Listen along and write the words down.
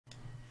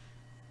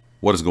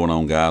What is going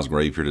on, guys?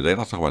 Grave here today.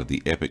 Let's talk about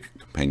the epic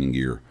companion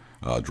gear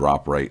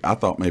drop rate. I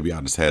thought maybe I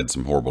just had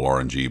some horrible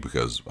RNG,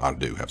 because I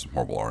do have some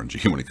horrible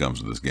RNG when it comes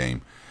to this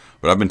game.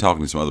 But I've been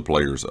talking to some other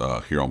players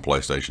here on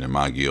PlayStation in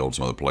my guild,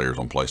 some other players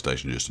on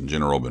PlayStation just in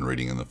general. Been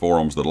reading in the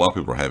forums that a lot of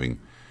people are having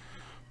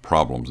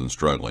problems and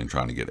struggling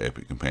trying to get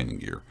epic companion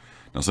gear.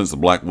 Now, since the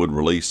Blackwood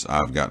release,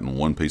 I've gotten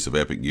one piece of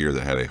epic gear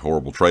that had a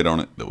horrible trait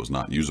on it that was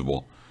not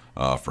usable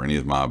for any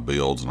of my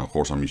builds. And of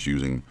course, I'm just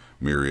using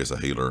Miri as a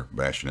healer,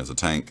 Bastion as a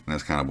tank, and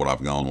that's kind of what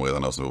I've gone with. I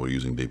know some people are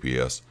using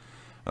DPS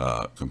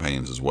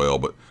companions as well,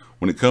 but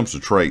when it comes to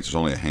traits, there's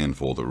only a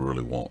handful that we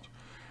really want.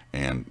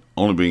 And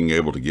only being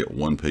able to get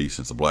one piece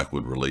since the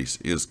Blackwood release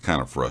is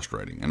kind of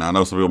frustrating. And I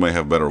know some people may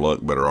have better luck,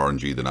 better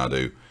RNG than I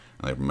do,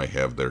 and they may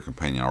have their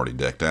companion already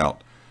decked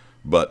out.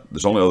 But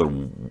there's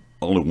only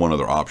one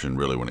other option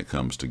really when it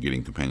comes to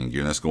getting companion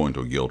gear, and that's going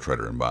to a guild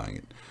trader and buying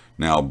it.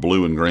 Now,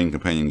 blue and green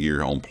companion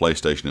gear on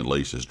PlayStation at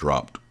least has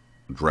dropped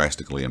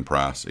drastically in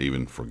price,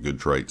 even for good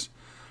traits.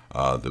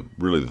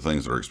 Really the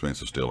things that are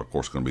expensive still are, of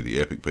course, going to be the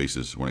epic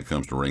pieces. When it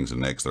comes to rings and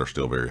necks, they're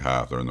still very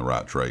high if they're in the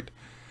right trait.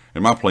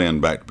 And my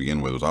plan back to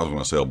begin with was I was going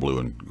to sell blue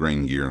and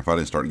green gear, and if I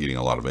didn't start getting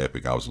a lot of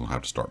epic, I was going to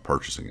have to start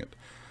purchasing it.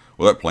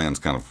 Well, that plan's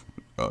kind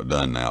of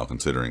done now,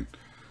 considering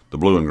the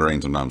blue and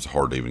green sometimes is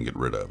hard to even get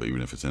rid of,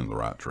 even if it's in the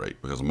right trait,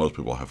 because most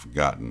people have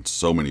gotten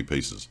so many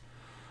pieces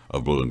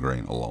of blue and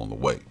green along the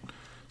way.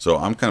 So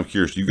I'm kind of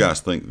curious, do you guys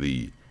think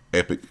the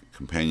epic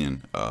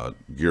companion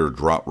gear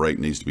drop rate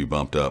needs to be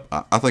bumped up?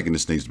 I think it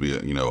just needs to be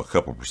a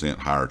couple %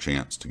 higher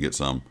chance to get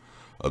some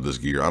of this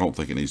gear. I don't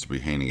think it needs to be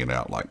handing it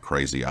out like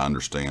crazy. I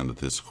understand that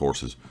this, of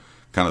course, is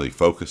kind of the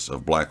focus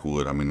of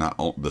Blackwood. I mean, not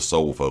the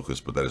sole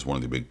focus, but that is one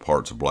of the big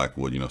parts of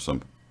Blackwood.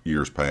 Some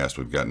years past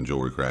we've gotten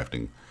jewelry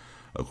crafting,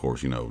 of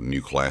course,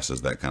 new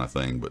classes, that kind of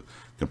thing, but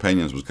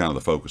companions was kind of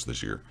the focus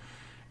this year.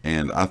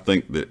 And I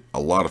think that a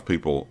lot of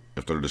people,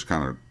 if they're just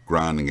kind of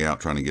grinding out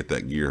trying to get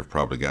that gear, have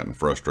probably gotten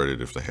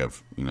frustrated if they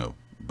have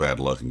bad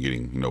luck in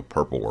getting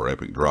purple or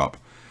epic drop.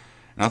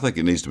 And I think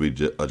it needs to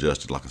be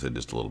adjusted, like I said,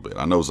 just a little bit.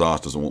 I know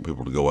Zos doesn't want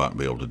people to go out and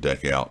be able to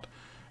deck out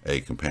a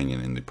companion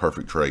in the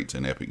perfect traits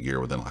and epic gear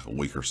within like a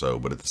week or so,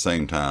 but at the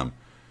same time,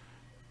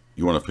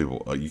 you want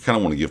people, you kind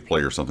of want to give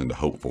players something to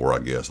hope for, I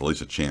guess, at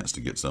least a chance to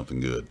get something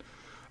good.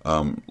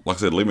 Like I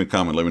said, leave me a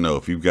comment. Let me know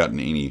if you've gotten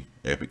any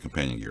epic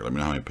companion gear. Let me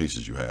know how many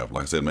pieces you have.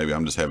 Like I said, maybe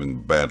I'm just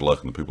having bad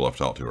luck and the people I've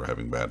talked to are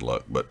having bad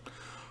luck. But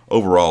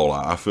overall,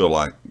 I feel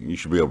like you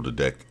should be able to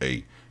deck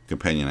a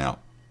companion out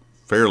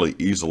fairly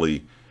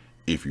easily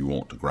if you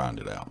want to grind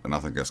it out. And I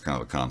think that's kind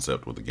of the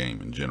concept with the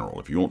game in general.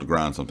 If you want to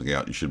grind something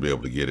out, you should be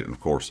able to get it. And of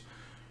course,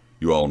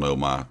 you all know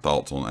my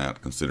thoughts on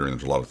that, considering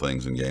there's a lot of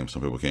things in games.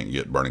 Some people can't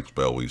get burning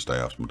spell weave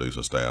staffs,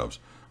 Medusa staffs,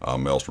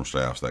 maelstrom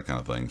staffs, that kind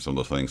of thing. Some of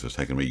those things has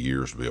taken me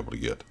years to be able to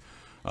get,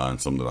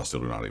 and some that I still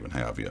do not even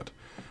have yet.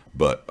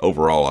 But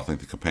overall, I think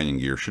the companion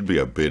gear should be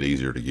a bit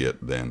easier to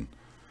get than,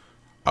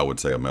 I would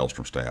say, a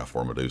maelstrom staff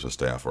or a Medusa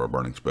staff or a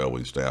burning spell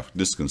weave staff,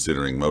 just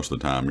considering most of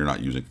the time you're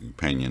not using a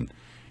companion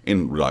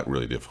in like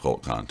really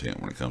difficult content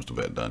when it comes to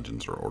vet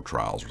dungeons or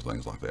trials or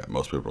things like that.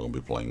 Most people are going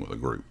to be playing with a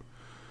group.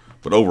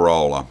 But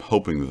overall, I'm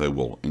hoping that they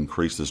will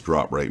increase this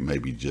drop rate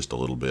maybe just a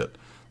little bit.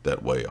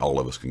 That way all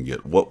of us can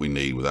get what we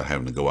need without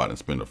having to go out and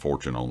spend a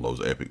fortune on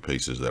those epic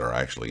pieces that are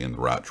actually in the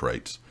right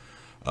traits.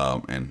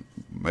 And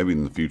maybe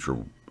in the future,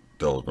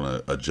 they're going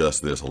to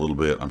adjust this a little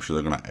bit. I'm sure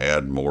they're going to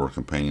add more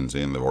companions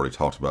in. They've already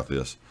talked about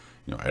this,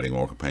 adding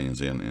more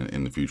companions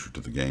in the future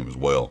to the game as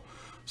well.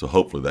 So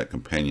hopefully that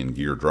companion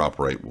gear drop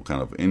rate will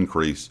kind of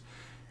increase.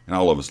 And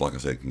all of us, like I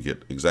said, can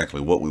get exactly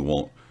what we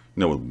want,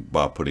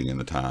 by putting in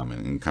the time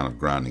and kind of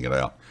grinding it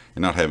out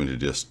and not having to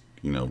just,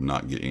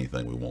 not get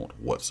anything we want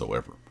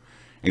whatsoever.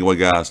 Anyway,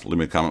 guys, leave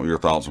me a comment with your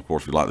thoughts. Of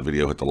course, if you like the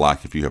video, hit the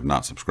like. If you have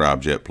not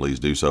subscribed yet, please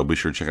do so. Be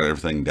sure to check out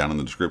everything down in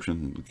the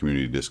description, the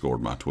community Discord,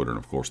 my Twitter, and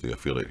of course the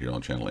affiliate here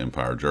on the channel,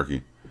 Empire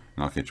Jerky.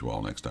 And I'll catch you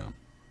all next time.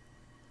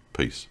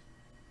 Peace.